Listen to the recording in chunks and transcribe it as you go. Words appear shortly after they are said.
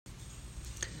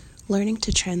Learning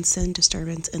to transcend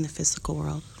disturbance in the physical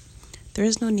world. There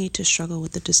is no need to struggle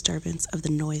with the disturbance of the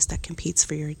noise that competes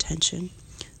for your attention.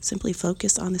 Simply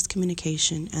focus on this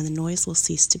communication and the noise will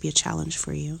cease to be a challenge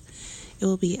for you. It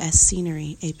will be as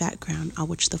scenery, a background on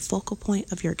which the focal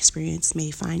point of your experience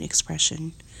may find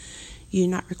expression. You do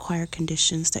not require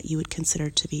conditions that you would consider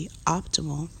to be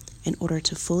optimal in order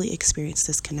to fully experience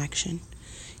this connection.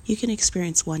 You can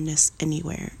experience oneness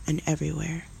anywhere and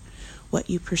everywhere. What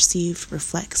you perceive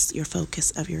reflects your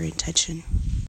focus of your intention.